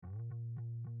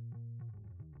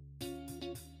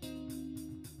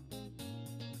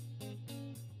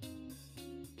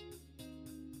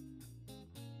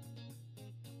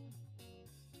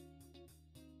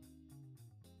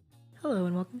Hello,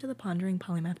 and welcome to the Pondering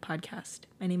Polymath podcast.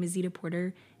 My name is Zita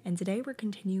Porter, and today we're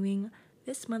continuing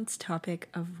this month's topic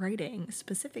of writing.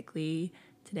 Specifically,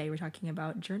 today we're talking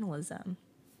about journalism.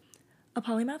 A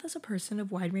polymath is a person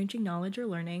of wide-ranging knowledge or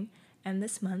learning, and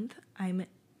this month I'm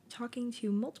talking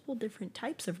to multiple different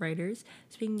types of writers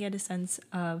so we can get a sense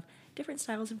of different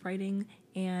styles of writing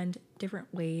and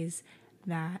different ways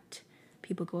that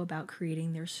people go about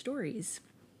creating their stories.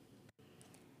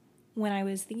 When I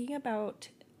was thinking about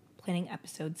planning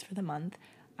episodes for the month,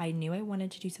 I knew I wanted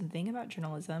to do something about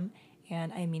journalism,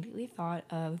 and I immediately thought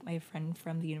of my friend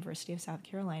from the University of South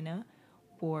Carolina,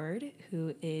 Ward,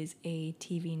 who is a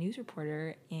TV news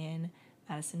reporter in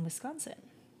Madison, Wisconsin.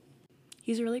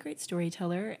 He's a really great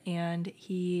storyteller, and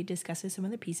he discusses some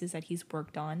of the pieces that he's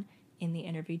worked on in the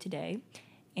interview today.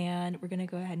 And we're going to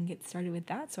go ahead and get started with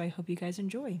that, so I hope you guys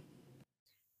enjoy.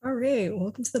 All right,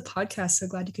 welcome to the podcast. So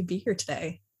glad you could be here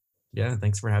today. Yeah,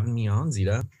 thanks for having me on,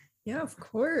 Zita. Yeah, of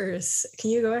course.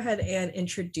 Can you go ahead and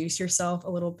introduce yourself a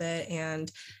little bit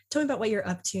and tell me about what you're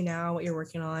up to now, what you're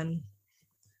working on?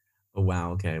 Oh,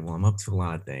 wow. Okay. Well, I'm up to a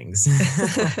lot of things.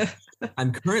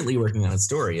 I'm currently working on a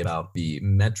story about the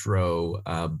metro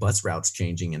bus routes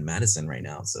changing in Madison right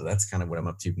now. So that's kind of what I'm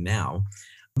up to now.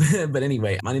 But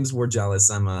anyway, my name is Jolles.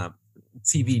 I'm a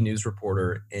TV news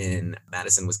reporter in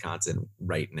Madison, Wisconsin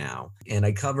right now. And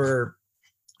I cover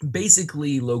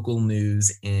basically local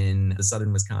news in the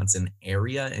southern Wisconsin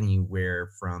area,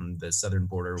 anywhere from the southern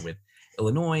border with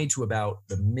Illinois to about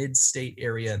the mid-state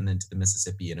area and then to the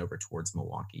Mississippi and over towards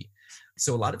Milwaukee.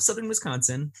 So a lot of southern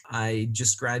Wisconsin. I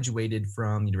just graduated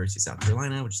from University of South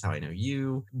Carolina, which is how I know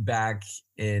you, back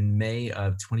in May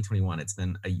of 2021. It's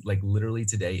been literally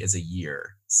today is a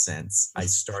year since I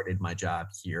started my job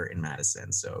here in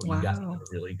Madison. So You got a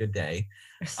really good day.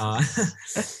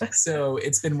 So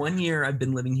it's been 1 year I've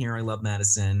been living here. I love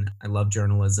Madison. I love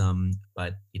journalism,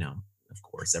 but of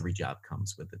course, every job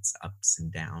comes with its ups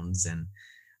and downs, and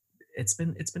it's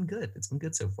been good. It's been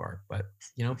good so far. But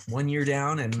 1 year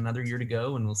down and another year to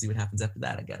go, and we'll see what happens after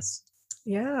that, I guess.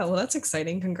 Yeah, well, that's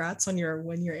exciting. Congrats on your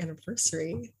 1 year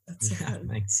anniversary. That's fun.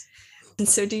 Thanks. And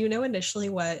so, do you know initially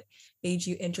what made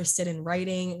you interested in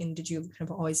writing, and did you kind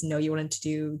of always know you wanted to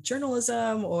do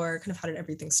journalism, or kind of how did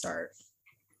everything start?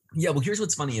 Yeah, well, here's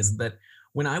what's funny is that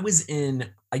when I was in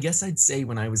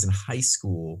high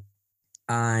school,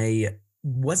 I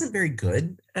wasn't very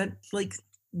good at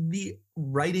the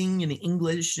writing and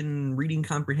English and reading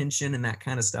comprehension and that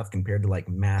kind of stuff compared to like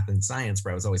math and science,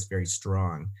 where I was always very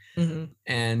strong. Mm-hmm.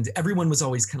 And everyone was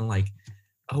always kind of like,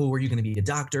 oh, are you going to be a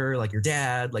doctor like your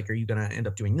dad? Like, are you going to end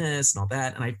up doing this and all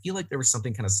that? And I feel like there was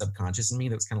something kind of subconscious in me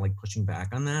that was kind of like pushing back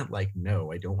on that. Like,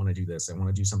 no, I don't want to do this. I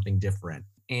want to do something different.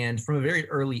 And from a very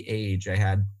early age, I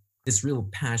had this real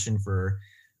passion for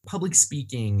public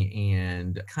speaking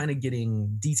and kind of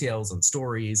getting details on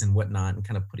stories and whatnot and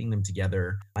kind of putting them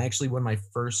together. I actually won my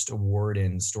first award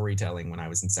in storytelling when I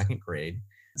was in second grade.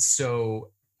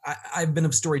 So I've been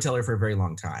a storyteller for a very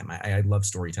long time. I love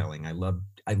storytelling. I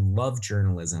love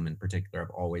journalism in particular.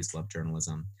 I've always loved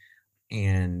journalism.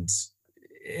 And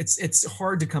it's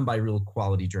hard to come by real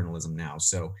quality journalism now.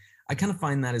 So I kind of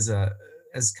find that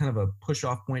as kind of a push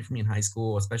off point for me in high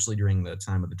school, especially during the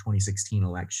time of the 2016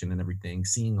 election and everything,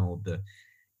 seeing all of the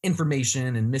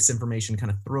information and misinformation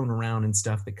kind of thrown around and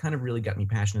stuff that kind of really got me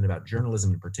passionate about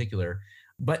journalism in particular.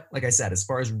 But like I said, as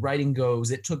far as writing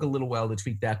goes, it took a little while to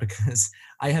tweak that because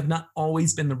I have not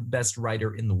always been the best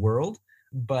writer in the world,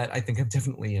 but I think I've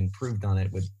definitely improved on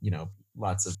it with,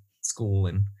 lots of school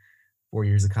and 4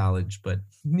 years of college. But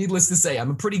needless to say,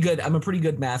 I'm a pretty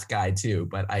good math guy too,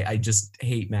 but I just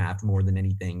hate math more than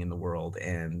anything in the world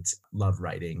and love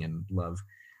writing and love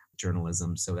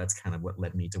journalism. So that's kind of what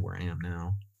led me to where I am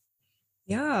now.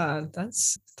 Yeah,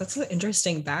 that's an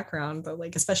interesting background, but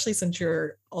especially since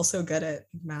you're also good at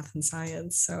math and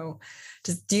science. So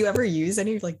do you ever use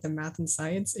any of the math and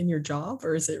science in your job,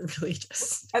 or is it really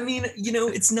just I mean,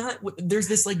 it's not, there's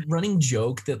this running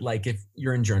joke that if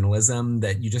you're in journalism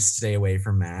that you just stay away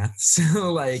from math.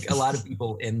 So a lot of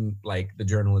people in the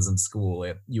journalism school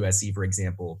at USC, for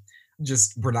example,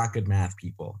 we're not good math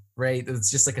people, right?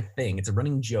 It's just a thing. It's a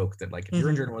running joke that if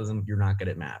you're in journalism, you're not good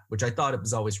at math, which I thought it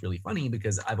was always really funny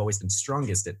because I've always been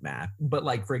strongest at math. But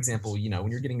for example,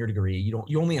 when you're getting your degree,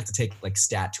 you only have to take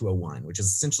Stat 201, which is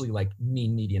essentially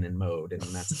mean, median, and mode, and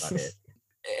that's about it.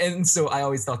 And so I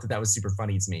always thought that was super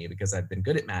funny to me because I've been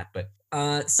good at math.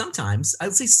 But sometimes, I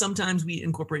would say sometimes we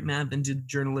incorporate math into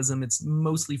journalism. It's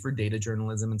mostly for data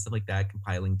journalism and stuff like that,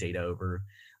 compiling data over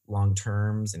long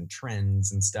terms and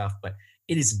trends and stuff, but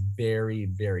it is very,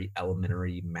 very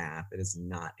elementary math. It is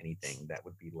not anything that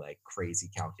would be crazy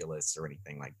calculus or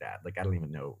anything like that. I don't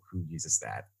even know who uses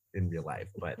that. in real life,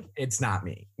 but it's not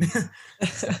me.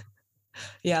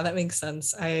 Yeah, that makes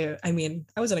sense. I mean,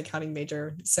 I was an accounting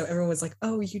major, so everyone was like,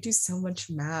 "Oh, you do so much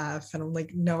math." And I'm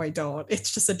like, "No, I don't.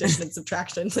 It's just addition and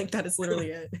subtraction. Like that is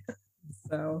literally it."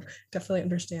 So, definitely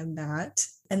understand that.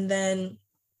 And then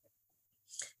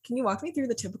can you walk me through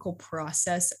the typical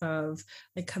process of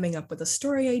like coming up with a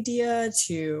story idea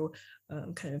to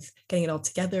kind of getting it all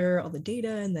together, all the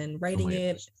data, and then Oh writing my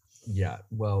it? gosh. Yeah,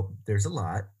 well, there's a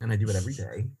lot, and I do it every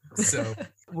day. So,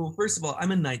 well, first of all,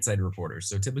 I'm a nightside reporter.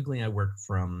 So typically I work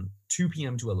from 2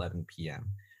 p.m. to 11 p.m.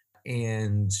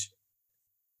 And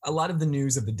a lot of the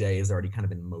news of the day is already kind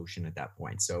of in motion at that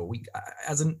point. So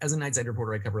as a nightside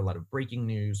reporter, I cover a lot of breaking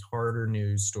news, harder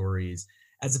news stories,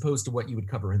 as opposed to what you would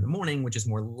cover in the morning, which is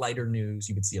more lighter news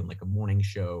you would see on like a morning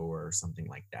show or something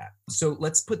like that. So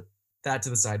let's put that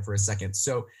to the side for a second.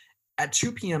 So at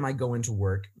 2 p.m. I go into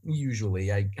work.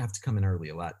 Usually I have to come in early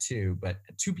a lot too, but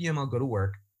at 2 p.m. I'll go to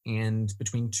work, and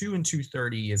between 2 and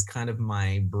 2:30 is kind of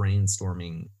my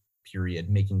brainstorming period,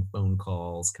 making phone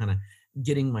calls, kind of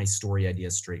getting my story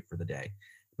ideas straight for the day.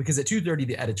 Because at 2:30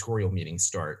 the editorial meeting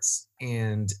starts,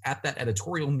 and at that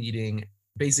editorial meeting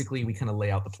basically we kind of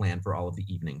lay out the plan for all of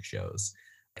the evening shows.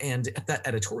 And at that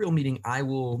editorial meeting I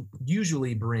will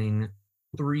usually bring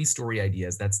 3 story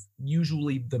ideas. That's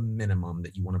usually the minimum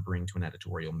that you want to bring to an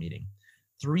editorial meeting.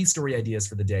 3 story ideas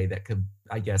for the day that could,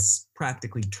 I guess,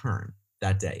 practically turn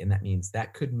that day. And that means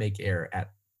that could make air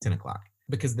at 10 o'clock,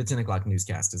 because the 10 o'clock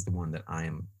newscast is the one that I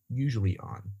am usually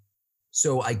on.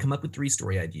 So I come up with 3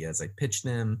 story ideas. I pitch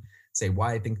them, say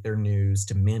why I think they're news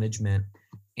to management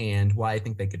and why I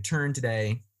think they could turn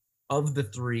today. Of the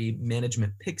 3,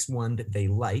 management picks one that they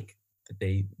like, that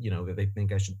they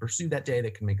think I should pursue that day,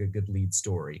 that can make a good lead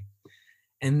story.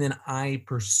 And then I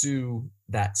pursue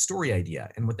that story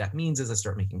idea. And what that means is I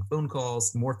start making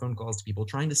more phone calls to people,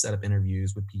 trying to set up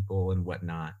interviews with people and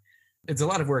whatnot. It's a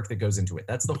lot of work that goes into it.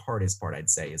 That's the hardest part, I'd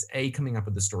say, is A, coming up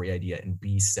with the story idea, and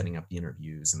B, setting up the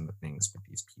interviews and the things with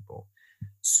these people.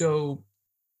 So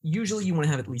usually you want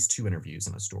to have at least 2 interviews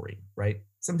in a story, right?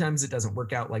 Sometimes it doesn't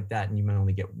work out like that and you might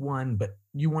only get 1, but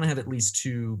you want to have at least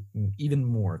 2, even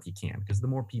more if you can, because the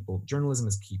more people, journalism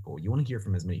is people. You want to hear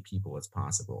from as many people as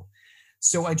possible.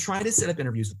 So I try to set up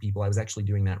interviews with people. I was actually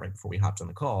doing that right before we hopped on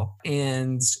the call.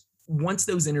 And once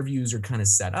those interviews are kind of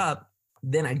set up,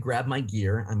 then I grab my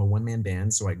gear. I'm a one-man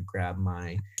band, so I grab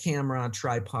my camera,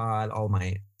 tripod, all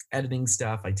my editing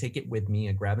stuff. I take it with me.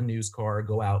 I grab a news car,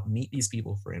 go out, meet these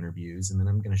people for interviews, and then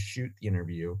I'm going to shoot the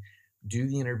interview, do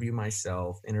the interview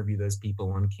myself, interview those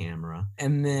people on camera,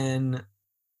 and then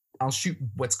I'll shoot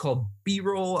what's called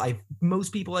B-roll.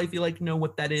 Most people I feel like know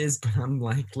what that is, but I'm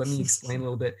like, let me explain a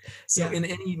little bit. So Yeah.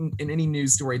 in any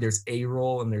news story, there's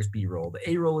A-roll and there's B-roll. The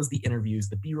A-roll is the interviews.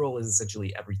 The B-roll is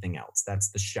essentially everything else. That's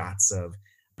the shots of,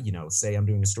 say I'm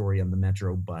doing a story on the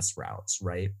metro bus routes,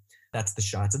 right? That's the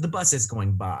shots of the buses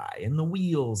going by and the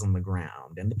wheels on the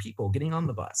ground and the people getting on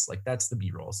the bus. Like that's the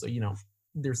B-roll. So,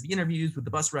 there's the interviews with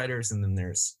the bus riders, and then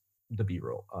there's the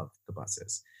B-roll of the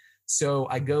buses. So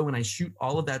I go and I shoot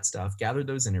all of that stuff, gather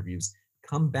those interviews,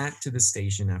 come back to the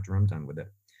station after I'm done with it.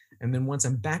 And then once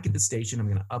I'm back at the station, I'm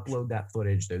going to upload that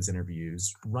footage, those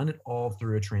interviews, run it all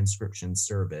through a transcription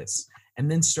service,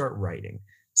 and then start writing.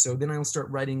 So then I'll start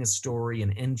writing a story,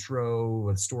 an intro,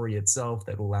 a story itself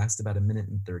that will last about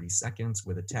 1:30 seconds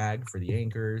with a tag for the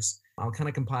anchors. I'll kind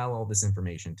of compile all this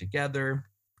information together,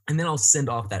 and then I'll send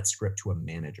off that script to a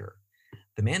manager.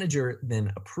 The manager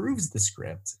then approves the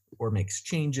script or makes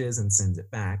changes and sends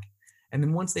it back. And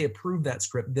then once they approve that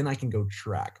script, then I can go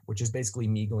track, which is basically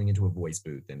me going into a voice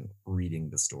booth and reading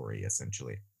the story,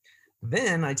 essentially.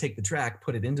 Then I take the track,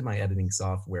 put it into my editing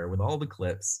software with all the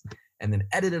clips, and then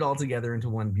edit it all together into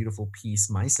one beautiful piece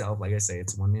myself. Like I say,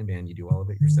 it's a one-man band. You do all of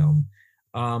it yourself.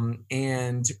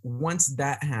 And once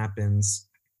that happens,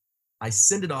 I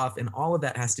send it off, and all of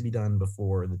that has to be done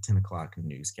before the 10 o'clock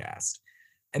newscast.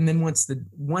 And then once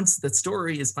the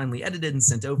story is finally edited and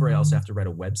sent over, I also have to write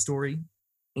a web story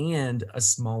and a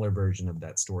smaller version of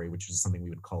that story, which is something we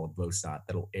would call a VOSOT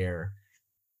that'll air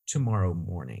tomorrow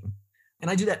morning. And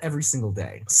I do that every single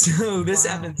day. So this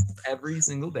happens every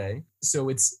single day. So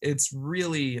it's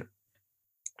really,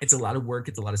 it's a lot of work.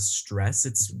 It's a lot of stress.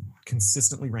 It's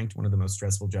consistently ranked one of the most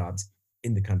stressful jobs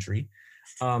in the country.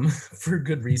 For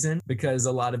good reason, because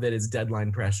a lot of it is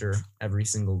deadline pressure every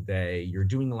single day. You're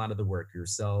doing a lot of the work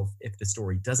yourself. If the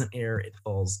story doesn't air, it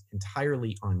falls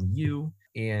entirely on you.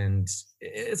 And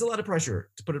it's a lot of pressure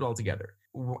to put it all together.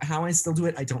 How I still do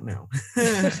it, I don't know,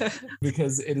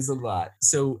 because it is a lot.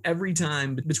 So every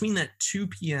time between that 2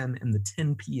 p.m. and the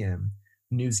 10 p.m.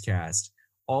 newscast,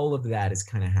 all of that is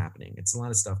kind of happening. It's a lot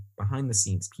of stuff behind the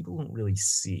scenes people don't really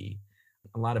see.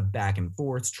 a lot of back and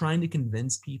forth. Trying to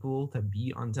convince people to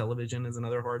be on television is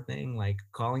another hard thing. Like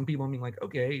calling people and being like,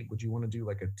 okay, would you want to do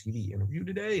like a TV interview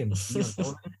today and be on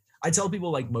television? I tell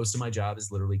people like most of my job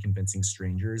is literally convincing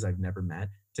strangers I've never met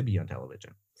to be on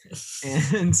television.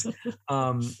 And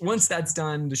once that's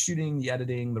done, the shooting, the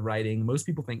editing, the writing, most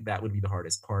people think that would be the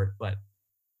hardest part. But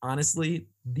honestly,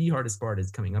 the hardest part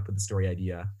is coming up with the story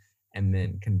idea and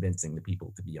then convincing the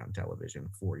people to be on television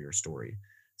for your story.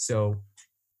 So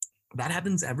that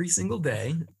happens every single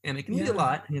day, and it can be a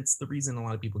lot. And it's the reason a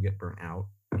lot of people get burnt out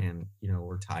and,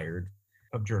 are tired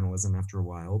of journalism after a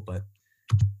while. But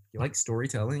you like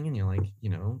storytelling and you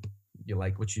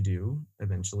like what you do,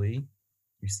 eventually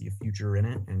you see a future in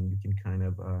it and you can kind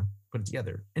of put it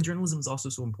together. And journalism is also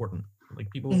so important. Like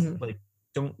people like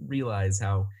don't realize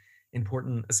how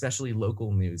important, especially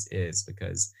local news is,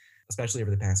 because especially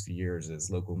over the past few years, as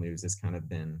local news has kind of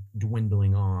been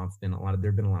dwindling off, there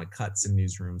have been a lot of cuts in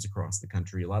newsrooms across the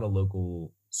country. A lot of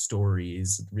local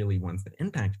stories, really ones that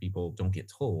impact people, don't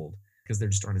get told because there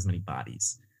just aren't as many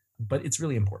bodies. But it's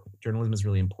really important. Journalism is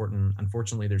really important.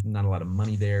 Unfortunately, there's not a lot of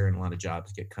money there and a lot of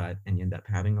jobs get cut, and you end up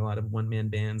having a lot of one-man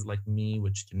bands like me,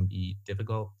 which can be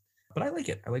difficult. But I like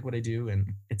it. I like what I do, and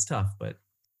it's tough, but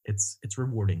it's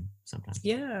rewarding sometimes.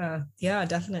 Yeah,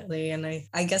 definitely. And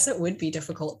I guess it would be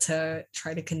difficult to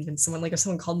try to convince someone. Like if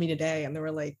someone called me today and they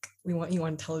were like, we want you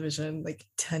on television like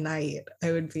tonight,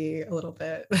 I would be a little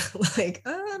bit like,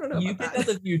 I don't know. You pick up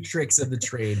a few tricks of the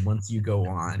trade once you go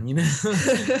on,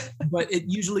 but it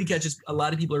usually catches a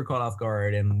lot of people are caught off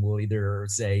guard and will either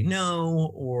say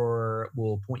no or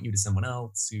will point you to someone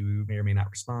else who may or may not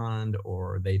respond,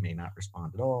 or they may not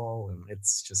respond at all. And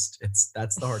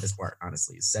that's the hardest part,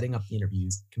 honestly, is setting up the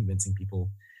interviews, convincing people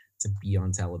to be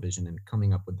on television and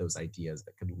coming up with those ideas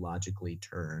that could logically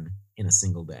turn in a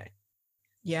single day.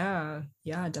 Yeah,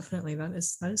 definitely. That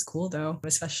is cool though,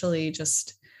 especially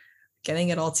just getting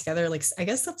it all together. Like, I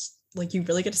guess that's like, you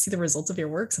really get to see the results of your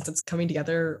work since it's coming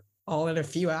together all in a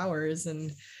few hours,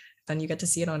 and then you get to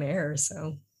see it on air.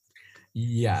 So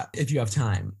yeah, if you have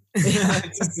time to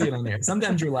see it on there.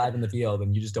 Sometimes you're live in the field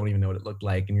and you just don't even know what it looked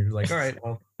like, and you're like, all right,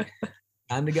 well,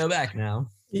 time to go back now.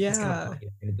 Yeah. It's kind of funny. At the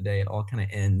end of the day, it all kind of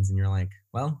ends and you're like,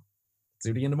 well, let's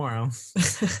do it again tomorrow.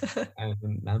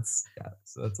 And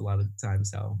so that's a lot of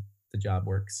times how the job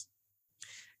works.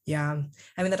 Yeah.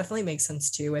 I mean, that definitely makes sense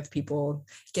too, with people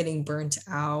getting burnt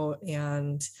out.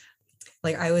 And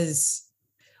like, I was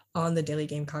on the Daily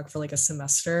Gamecock for like a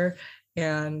semester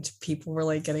and people were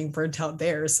like getting burnt out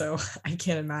there. So I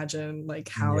can't imagine like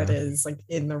how it is like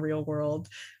in the real world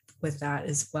with that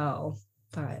as well.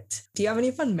 But do you have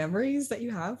any fun memories that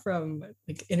you have from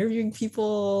like interviewing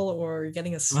people or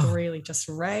getting a story like just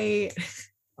right?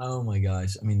 Oh my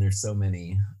gosh. I mean, there's so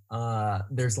many.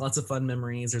 There's lots of fun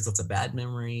memories. There's lots of bad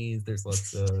memories. There's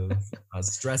lots of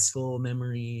stressful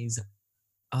memories.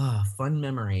 Fun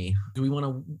memory. Do we want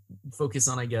to focus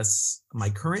on, I guess, my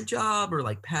current job or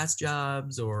like past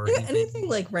jobs or anything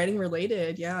like writing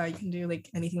related? Yeah, you can do like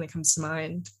anything that comes to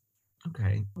mind.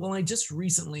 Okay. Well, I just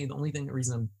recently, the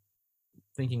reason I'm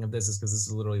thinking of this is because this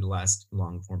is literally the last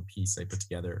long form piece I put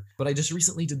together. But I just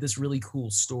recently did this really cool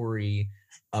story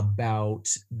about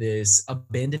this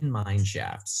abandoned mine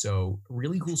shaft. So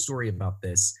really cool story about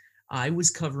this. I was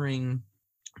covering,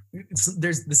 this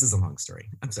is a long story.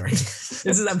 I'm sorry.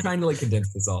 I'm trying to like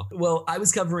condense this all. Well, I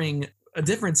was covering a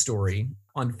different story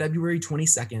on February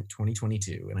 22nd,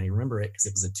 2022. And I remember it because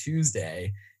it was a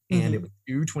Tuesday and it was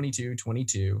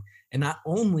 2/22/22. And not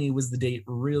only was the date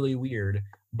really weird,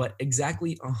 but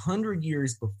exactly 100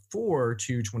 years before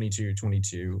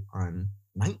 2/22/22 on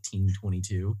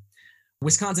 1922,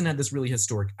 Wisconsin had this really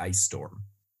historic ice storm.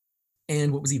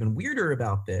 And what was even weirder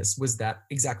about this was that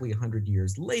exactly 100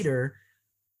 years later,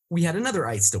 we had another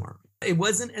ice storm. It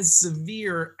wasn't as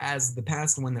severe as the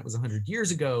past one that was 100 years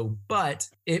ago, but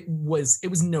it was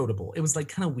notable. It was like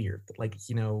kind of weird. Like,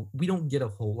 we don't get a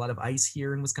whole lot of ice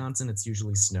here in Wisconsin. It's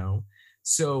usually snow.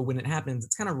 So when it happens,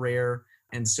 it's kind of rare.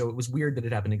 And so it was weird that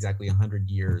it happened exactly 100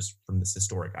 years from this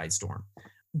historic ice storm.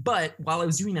 But while I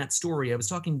was doing that story, I was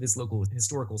talking to this local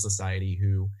historical society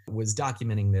who was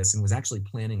documenting this and was actually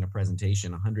planning a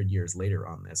presentation 100 years later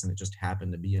on this. And it just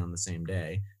happened to be on the same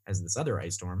day as this other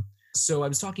ice storm. So I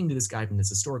was talking to this guy from this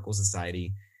historical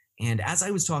society. And as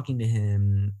I was talking to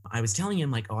him, I was telling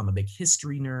him like, oh, I'm a big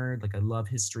history nerd. Like I love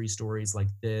history stories like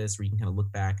this, where you can kind of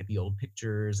look back at the old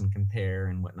pictures and compare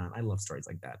and whatnot. I love stories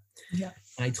like that. Yeah.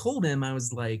 And I told him, I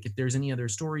was like, if there's any other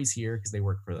stories here, because they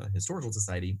work for the historical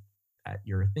society, that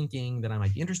you're thinking that I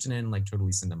might be interested in, like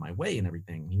totally send them my way and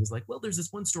everything. And he was like, well, there's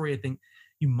this one story I think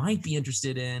you might be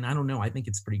interested in. I don't know. I think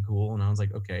it's pretty cool. And I was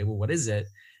like, okay, well, what is it?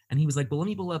 And he was like, well, let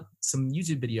me pull up some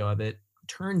YouTube video of it.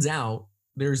 Turns out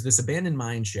there's this abandoned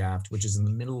mine shaft, which is in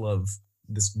the middle of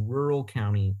this rural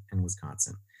county in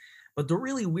Wisconsin. But the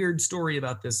really weird story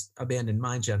about this abandoned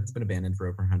mine shaft, it's been abandoned for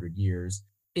over 100 years,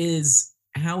 is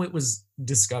how it was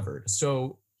discovered.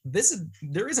 So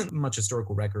there isn't much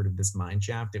historical record of this mine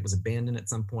shaft. It was abandoned at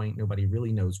some point. Nobody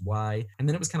really knows why. And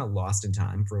then it was kind of lost in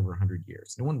time for over 100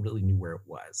 years. No one really knew where it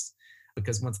was,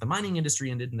 because once the mining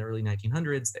industry ended in the early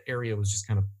 1900s, the area was just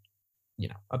kind of,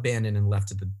 abandoned and left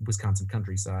to the Wisconsin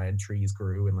countryside. Trees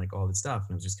grew and like all this stuff,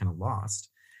 and it was just kind of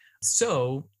lost.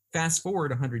 So fast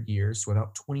forward 100 years, so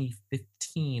about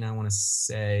 2015, I want to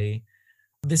say,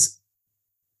 this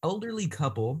elderly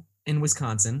couple in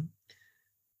Wisconsin,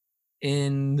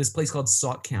 in this place called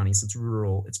Sauk County, so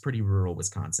it's pretty rural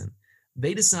Wisconsin.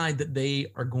 They decide that they're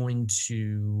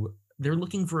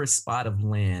looking for a spot of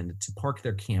land to park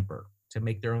their camper, to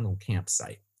make their own little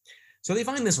campsite. So they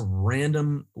find this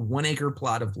random 1 acre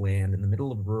plot of land in the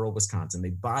middle of rural Wisconsin.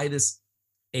 They buy this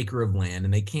acre of land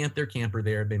and they camp their camper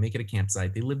there. They make it a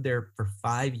campsite. They live there for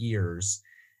 5 years.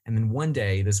 And then one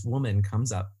day this woman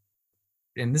comes up,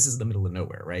 and this is the middle of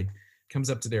nowhere, right? Comes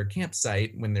up to their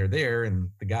campsite when they're there, and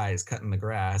the guy is cutting the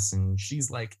grass, and she's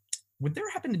like, would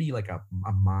there happen to be like a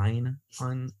mine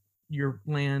on your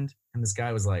land? And this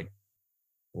guy was like,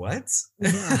 what?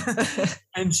 Yeah.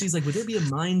 And she's like, would there be a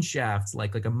mine shaft,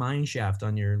 like a mine shaft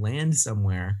on your land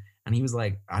somewhere? And he was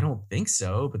like, I don't think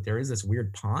so, but there is this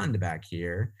weird pond back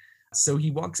here. So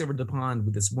he walks over to the pond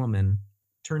with this woman.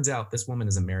 Turns out this woman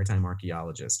is a maritime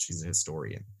archaeologist. She's a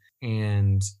historian.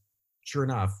 And sure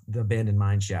enough, the abandoned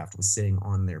mine shaft was sitting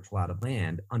on their plot of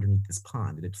land underneath this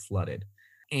pond. It had flooded.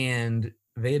 And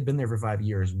they had been there for 5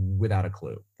 years without a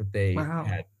clue that they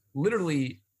had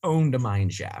literally owned a mine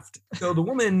shaft. So the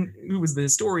woman who was the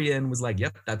historian was like,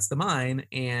 yep, that's the mine.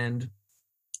 And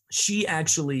she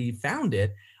actually found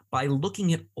it by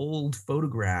looking at old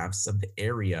photographs of the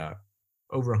area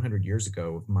over 100 years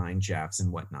ago of mine shafts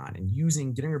and whatnot, and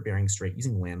getting her bearings straight,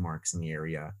 using landmarks in the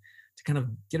area to kind of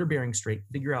get her bearings straight,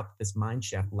 figure out that this mine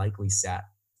shaft likely sat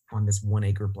on this 1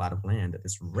 acre plot of land that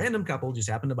this random couple just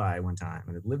happened to buy one time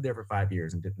and had lived there for 5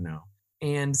 years and didn't know.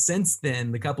 And since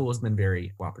then, the couple has been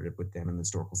very cooperative with them in the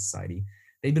Historical Society.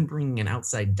 They've been bringing in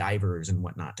outside divers and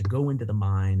whatnot to go into the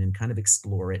mine and kind of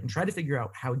explore it and try to figure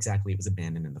out how exactly it was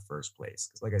abandoned in the first place.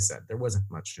 Because like I said, there wasn't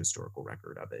much historical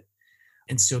record of it.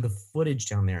 And so the footage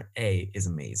down there, is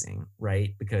amazing,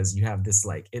 right? Because you have this,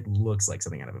 it looks like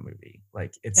something out of a movie.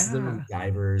 Like it's literally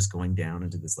divers going down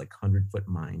into this 100-foot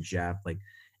mine shaft. Like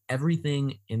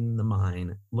everything in the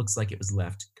mine looks like it was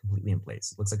left completely in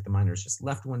place. It looks like the miners just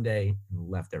left one day and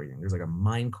left everything. There's like a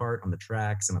mine cart on the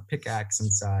tracks and a pickaxe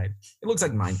inside. It looks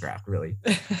like Minecraft, really.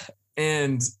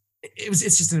 And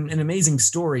it's just an amazing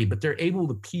story, but they're able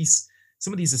to piece,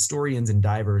 some of these historians and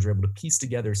divers are able to piece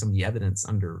together some of the evidence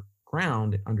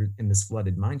underground in this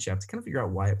flooded mine shaft to kind of figure out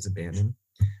why it was abandoned.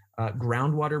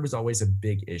 Groundwater was always a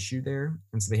big issue there.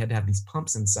 And so they had to have these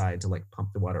pumps inside to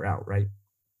pump the water out, right?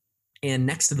 And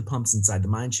next to the pumps inside the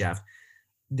mine shaft,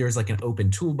 there's an open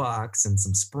toolbox and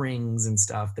some springs and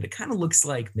stuff that it kind of looks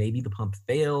like maybe the pump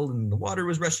failed and the water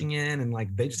was rushing in and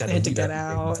they just had to get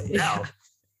out. Yeah.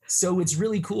 So it's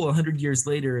really cool. 100 years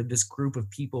later, this group of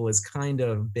people has kind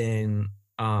of been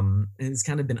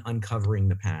uncovering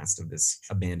the past of this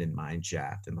abandoned mine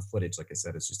shaft, and the footage, like I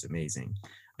said, is just amazing.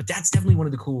 But that's definitely one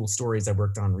of the cool stories I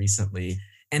worked on recently.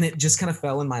 And it just kind of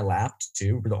fell in my lap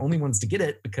too. We're the only ones to get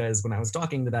it, because when I was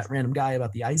talking to that random guy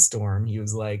about the ice storm, he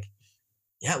was like,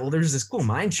 yeah, well, there's this cool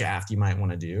mine shaft you might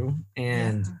want to do.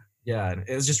 And yeah,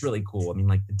 it was just really cool. I mean,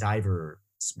 the divers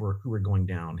who were going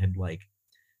down had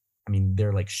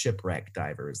they're shipwreck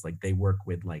divers. They work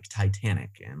with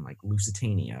Titanic and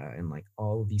Lusitania and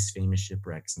all of these famous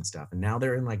shipwrecks and stuff. And now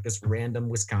they're in this random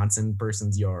Wisconsin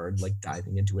person's yard,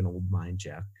 diving into an old mine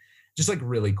shaft. Just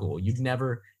really cool. You'd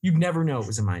never know it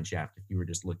was a mine shaft if you were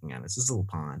just looking at it. It's just a little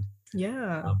pond.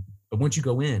 Yeah. But once you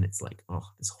go in, it's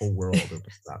this whole world opens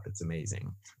up. It's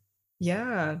amazing.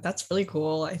 Yeah, that's really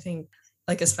cool. I think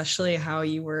especially how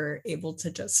you were able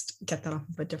to just get that off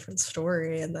of a different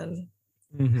story and then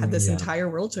had this entire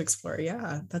world to explore.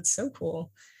 Yeah, that's so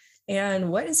cool. And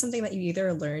what is something that you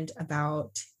either learned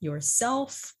about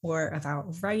yourself or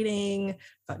about writing,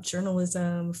 about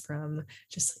journalism from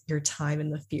just your time in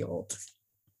the field?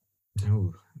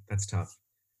 Oh, that's tough.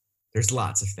 There's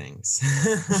lots of things.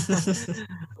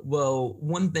 Well,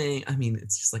 one thing,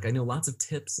 it's just I know lots of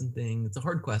tips and things. It's a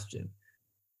hard question.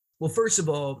 Well, first of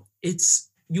all,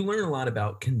 you learn a lot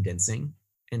about condensing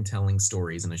and telling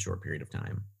stories in a short period of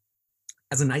time.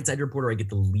 As a nightside reporter, I get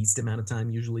the least amount of time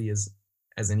usually as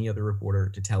any other reporter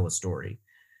to tell a story.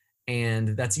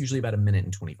 And that's usually about 1 minute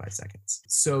and 25 seconds.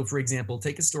 So for example,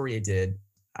 take a story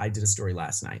I did a story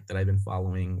last night that I've been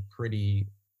following pretty,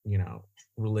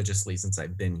 religiously since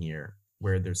I've been here,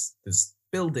 where there's this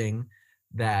building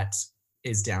that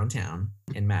is downtown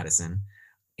in Madison,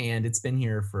 and it's been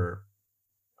here for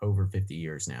over 50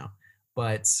 years now.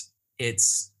 But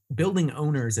it's building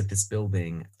owners at this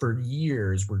building for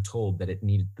years were told that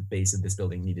the base of this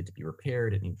building needed to be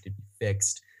repaired, it needed to be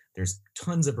fixed. There's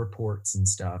tons of reports and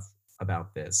stuff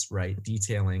about this, right?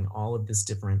 Detailing all of this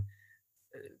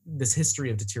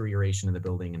history of deterioration in the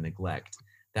building and neglect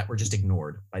that were just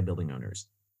ignored by building owners.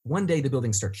 One day the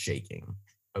building starts shaking,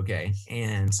 okay?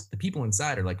 And the people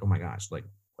inside are like, oh my gosh, like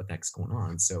what the heck's going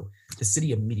on? So the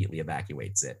city immediately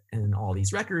evacuates it. And all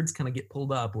these records kind of get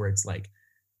pulled up where it's like,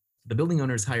 the building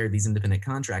owners hired these independent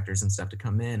contractors and stuff to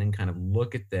come in and kind of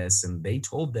look at this. And they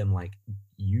told them like,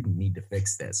 you need to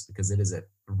fix this because it is a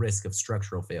risk of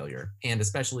structural failure. And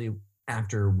especially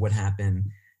after what happened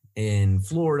in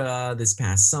Florida this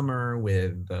past summer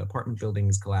with the apartment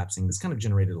buildings collapsing, this kind of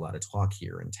generated a lot of talk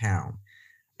here in town.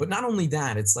 But not only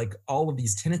that, it's like all of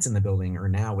these tenants in the building are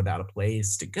now without a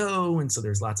place to go. And so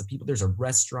there's lots of people. There's a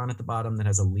restaurant at the bottom that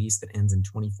has a lease that ends in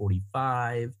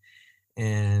 2045.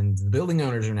 And the building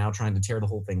owners are now trying to tear the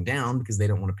whole thing down because they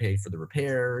don't want to pay for the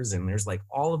repairs. And there's like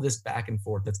all of this back and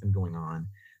forth that's been going on.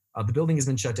 The building has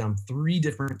been shut down 3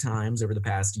 different times over the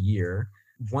past year,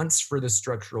 once for the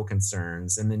structural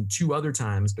concerns, and then 2 other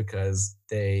times because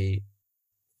they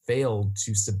failed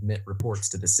to submit reports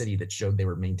to the city that showed they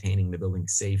were maintaining the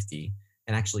building's safety,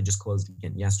 and actually just closed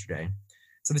again yesterday.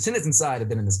 So the tenants inside have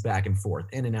been in this back and forth,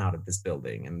 in and out of this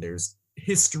building, and there's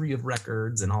history of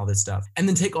records and all this stuff. And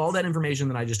then take all that information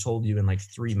that I just told you in like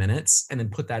 3 minutes and then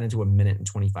put that into 1 minute and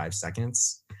 25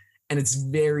 seconds. And it's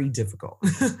very difficult.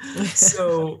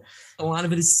 So a lot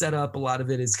of it is set up, a lot of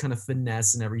it is kind of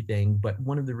finesse and everything. But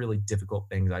one of the really difficult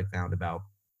things I found about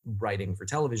writing for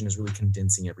television is really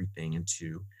condensing everything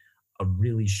into a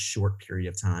really short period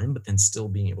of time, but then still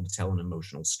being able to tell an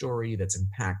emotional story that's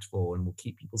impactful and will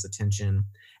keep people's attention,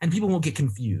 and people won't get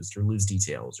confused or lose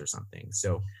details or something.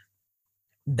 So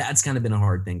that's kind of been a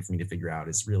hard thing for me to figure out,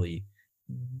 is really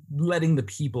letting the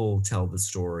people tell the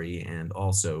story and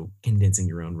also condensing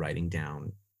your own writing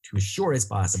down to as short as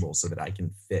possible so that I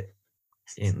can fit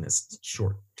in this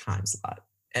short time slot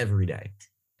every day.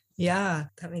 Yeah,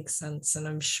 that makes sense. And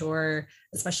I'm sure,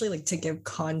 especially like to give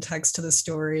context to the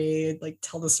story, like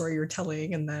tell the story you're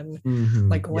telling, and then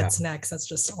like what's next. That's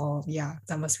just all,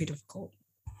 that must be difficult.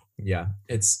 Yeah,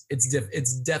 it's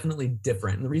definitely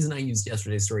different. And the reason I used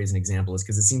yesterday's story as an example is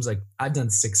because it seems like I've done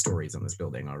 6 stories on this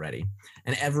building already.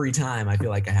 And every time I feel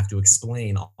like I have to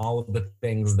explain all of the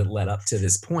things that led up to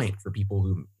this point for people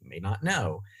who may not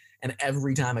know. And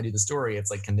every time I do the story,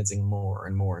 it's like condensing more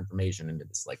and more information into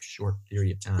this like short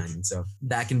period of time. And so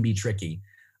that can be tricky.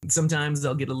 Sometimes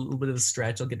I'll get a little bit of a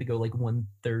stretch. I'll get to go like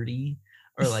 1:30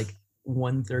 or like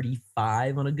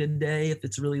 1:35 on a good day if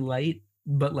it's really light.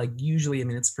 But like usually, I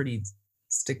mean, it's pretty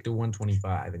stick to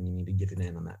 1:25 and you need to get it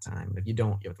in on that time. If you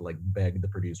don't, you have to like beg the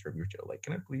producer of your show, like,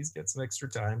 can I please get some extra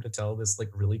time to tell this like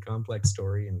really complex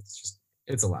story? And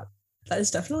it's a lot. That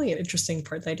is definitely an interesting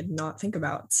part that I did not think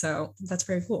about. So that's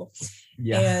very cool.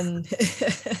 Yeah. And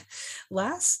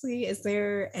lastly, is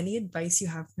there any advice you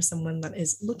have for someone that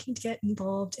is looking to get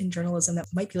involved in journalism that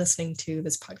might be listening to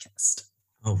this podcast?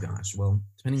 Oh gosh. Well,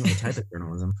 depending on the type of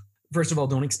journalism, first of all,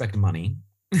 don't expect money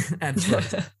at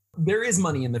first. There is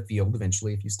money in the field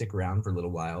eventually if you stick around for a little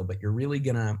while, but you're really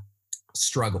gonna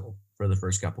struggle for the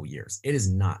first couple years. It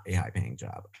is not a high paying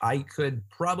job. I could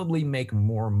probably make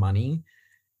more money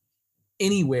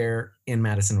anywhere in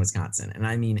Madison, Wisconsin. And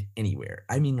I mean anywhere.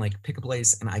 I mean like pick a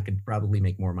place and I could probably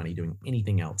make more money doing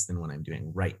anything else than what I'm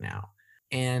doing right now.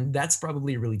 And that's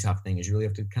probably a really tough thing, is you really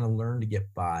have to kind of learn to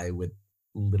get by with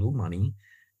little money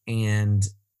and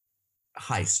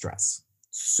high stress.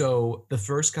 So the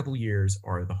first couple years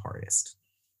are the hardest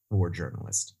for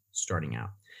journalists starting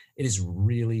out. It is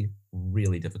really,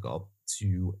 really difficult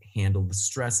to handle the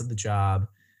stress of the job,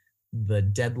 the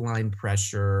deadline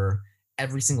pressure,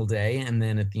 every single day. And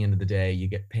then at the end of the day, you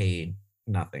get paid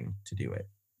nothing to do it,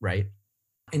 right?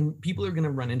 And people are going to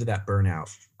run into that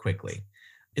burnout quickly.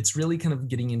 It's really kind of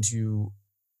getting into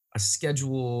a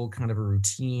schedule, kind of a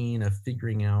routine of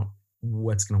figuring out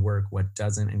what's going to work, what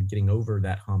doesn't, and getting over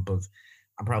that hump of,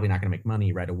 I'm probably not going to make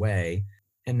money right away.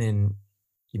 And then,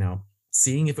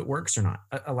 seeing if it works or not.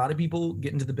 A lot of people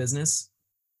get into the business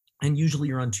and usually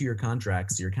you're on 2-year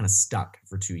contracts. So you're kind of stuck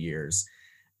for 2 years.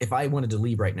 If I wanted to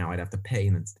leave right now, I'd have to pay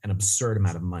an absurd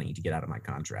amount of money to get out of my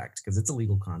contract because it's a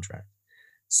legal contract.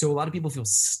 So a lot of people feel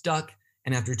stuck,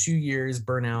 and after 2 years,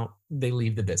 burnout, they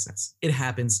leave the business. It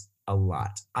happens a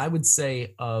lot. I would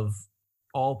say of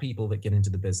all people that get into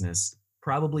the business,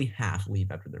 probably half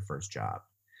leave after their first job.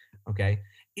 Okay.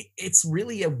 It's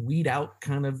really a weed out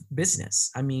kind of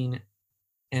business. I mean,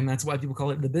 and that's why people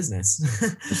call it the business.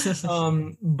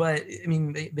 But I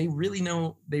mean, they really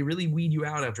know, they really weed you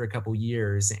out after a couple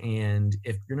years. And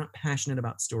if you're not passionate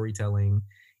about storytelling,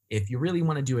 if you really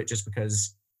want to do it just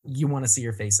because you want to see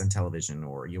your face on television,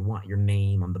 or you want your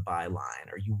name on the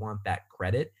byline, or you want that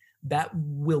credit, that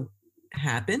will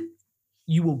happen.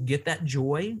 You will get that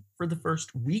joy for the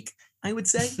first week, I would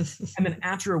say. And then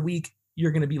after a week,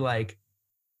 you're going to be like,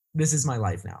 this is my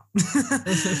life now.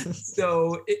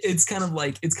 So it's kind of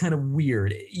like, it's kind of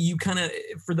weird. You kind of,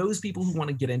 for those people who want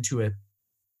to get into it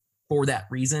for that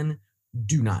reason,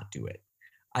 do not do it.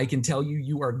 I can tell you,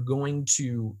 you are going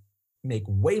to make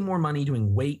way more money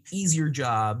doing way easier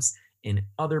jobs in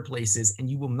other places, and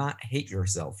you will not hate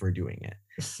yourself for doing it.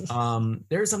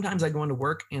 There are sometimes I go into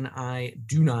work and I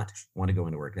do not want to go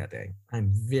into work that day.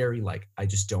 I'm very like, I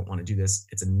just don't want to do this.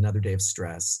 It's another day of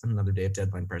stress, another day of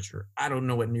deadline pressure. I don't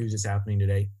know what news is happening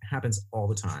today. It happens all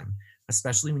the time,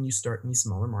 especially when you start in these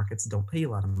smaller markets that don't pay a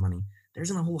lot of money. There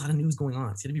isn't a whole lot of news going on.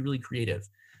 It's going to be really creative.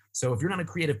 So if you're not a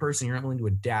creative person, you're not willing to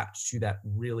adapt to that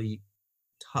really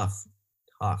tough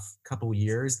couple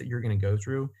years that you're going to go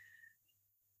through,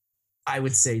 I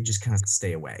would say just kind of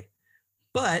stay away.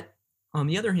 But on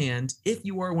the other hand, if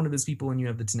you are one of those people and you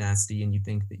have the tenacity and you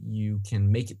think that you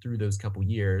can make it through those couple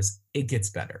years, it gets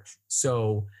better.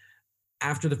 So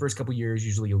after the first couple years,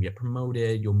 usually you'll get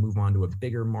promoted, you'll move on to a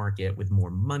bigger market with more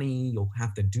money, you'll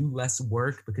have to do less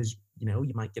work because, you know,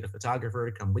 you might get a photographer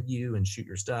to come with you and shoot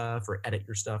your stuff or edit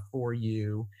your stuff for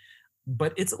you.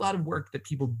 But it's a lot of work that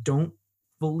people don't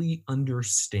fully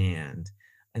understand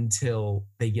until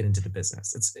they get into the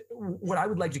business. It's what I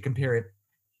would like to compare it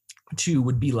to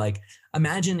would be like,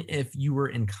 imagine if you were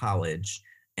in college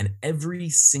and every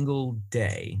single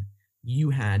day you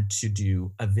had to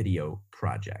do a video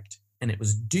project and it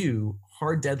was due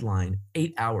hard deadline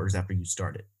 8 hours after you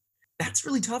started. That's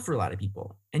really tough for a lot of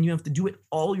people. And you have to do it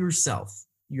all yourself.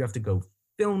 You have to go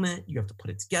film it, you have to put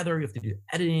it together, you have to do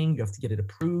editing, you have to get it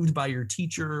approved by your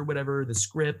teacher or whatever, the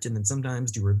script, and then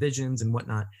sometimes do revisions and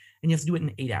whatnot. And you have to do it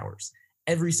in 8 hours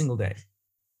every single day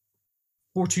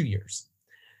for 2 years.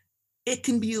 It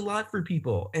can be a lot for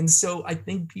people. And so I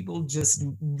think people just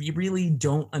really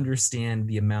don't understand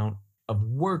the amount of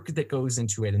work that goes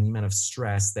into it and the amount of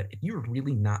stress that if you're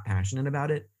really not passionate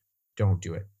about it, don't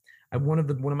do it. One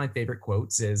of my favorite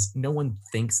quotes is, no one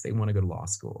thinks they want to go to law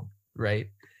school, right?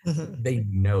 Mm-hmm. They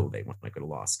know they want to go to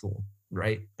law school,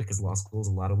 right? Because law school is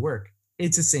a lot of work.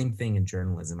 It's the same thing in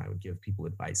journalism. I would give people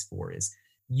advice for is,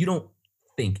 you don't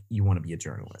think you want to be a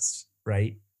journalist,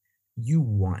 right? You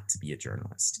want to be a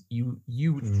journalist. You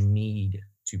need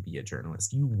to be a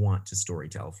journalist. You want to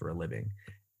storytell for a living.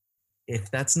 If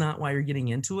that's not why you're getting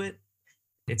into it,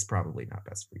 it's probably not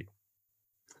best for you.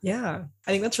 Yeah,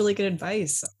 I think that's really good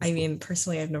advice. I mean,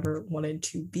 personally, I've never wanted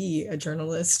to be a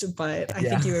journalist, but I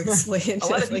think you explained a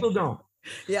lot of people don't.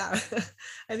 Yeah,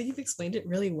 I think you've explained it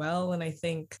really well. And I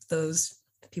think those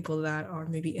people that are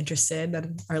maybe interested that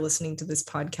are listening to this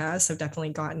podcast have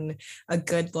definitely gotten a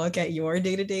good look at your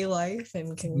day-to-day life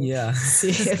and can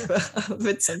see if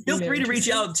it's something. Feel free to reach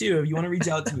out too if you want to reach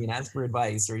out to me and ask for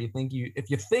advice, or if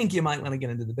you think you might want to get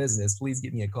into the business, please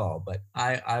give me a call. But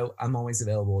I'm always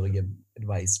available to give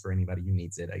advice for anybody who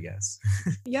needs it, I guess.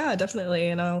 Yeah, definitely.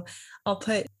 And I'll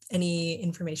put any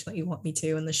information that you want me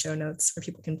to in the show notes where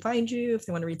people can find you if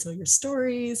they want to read some of your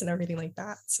stories and everything like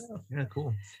that. So yeah,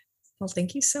 cool. Well,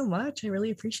 thank you so much. I really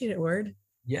appreciate it, Ward.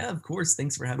 Yeah, of course.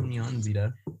 Thanks for having me on,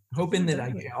 Zita. Hoping that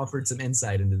I offered some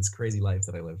insight into this crazy life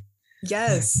that I live.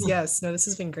 Yes. No, this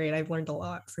has been great. I've learned a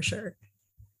lot for sure.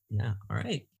 Yeah. All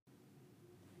right.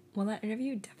 Well, that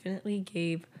interview definitely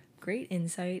gave great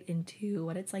insight into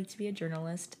what it's like to be a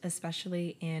journalist,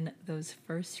 especially in those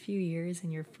first few years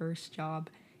in your first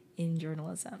job in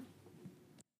journalism.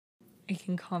 I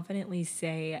can confidently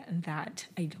say that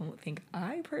I don't think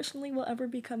I personally will ever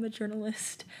become a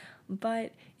journalist,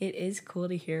 but it is cool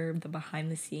to hear the behind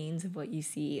the scenes of what you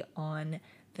see on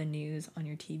the news on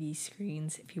your TV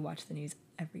screens if you watch the news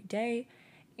every day.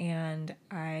 And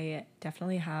I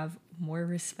definitely have more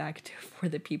respect for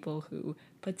the people who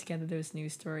put together those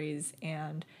news stories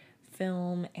and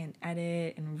film and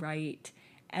edit and write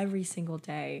every single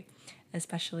day,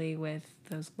 especially with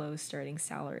those low starting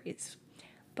salaries.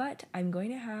 But I'm going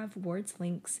to have Ward's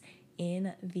links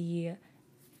in the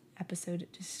episode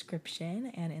description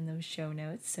and in those show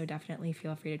notes, so definitely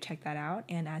feel free to check that out.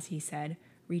 And as he said,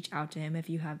 reach out to him if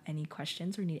you have any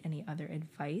questions or need any other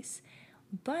advice.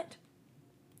 But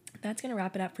that's going to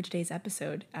wrap it up for today's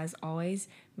episode. As always,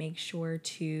 make sure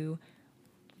to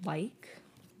like,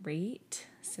 rate,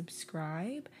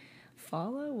 subscribe,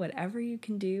 follow, whatever you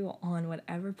can do on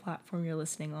whatever platform you're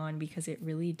listening on, because it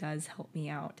really does help me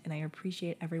out. And I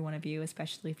appreciate every one of you,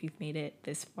 especially if you've made it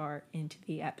this far into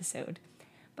the episode.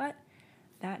 But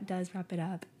that does wrap it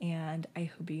up, and I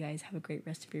hope you guys have a great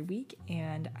rest of your week,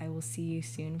 and I will see you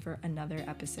soon for another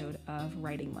episode of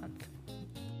Writing Month.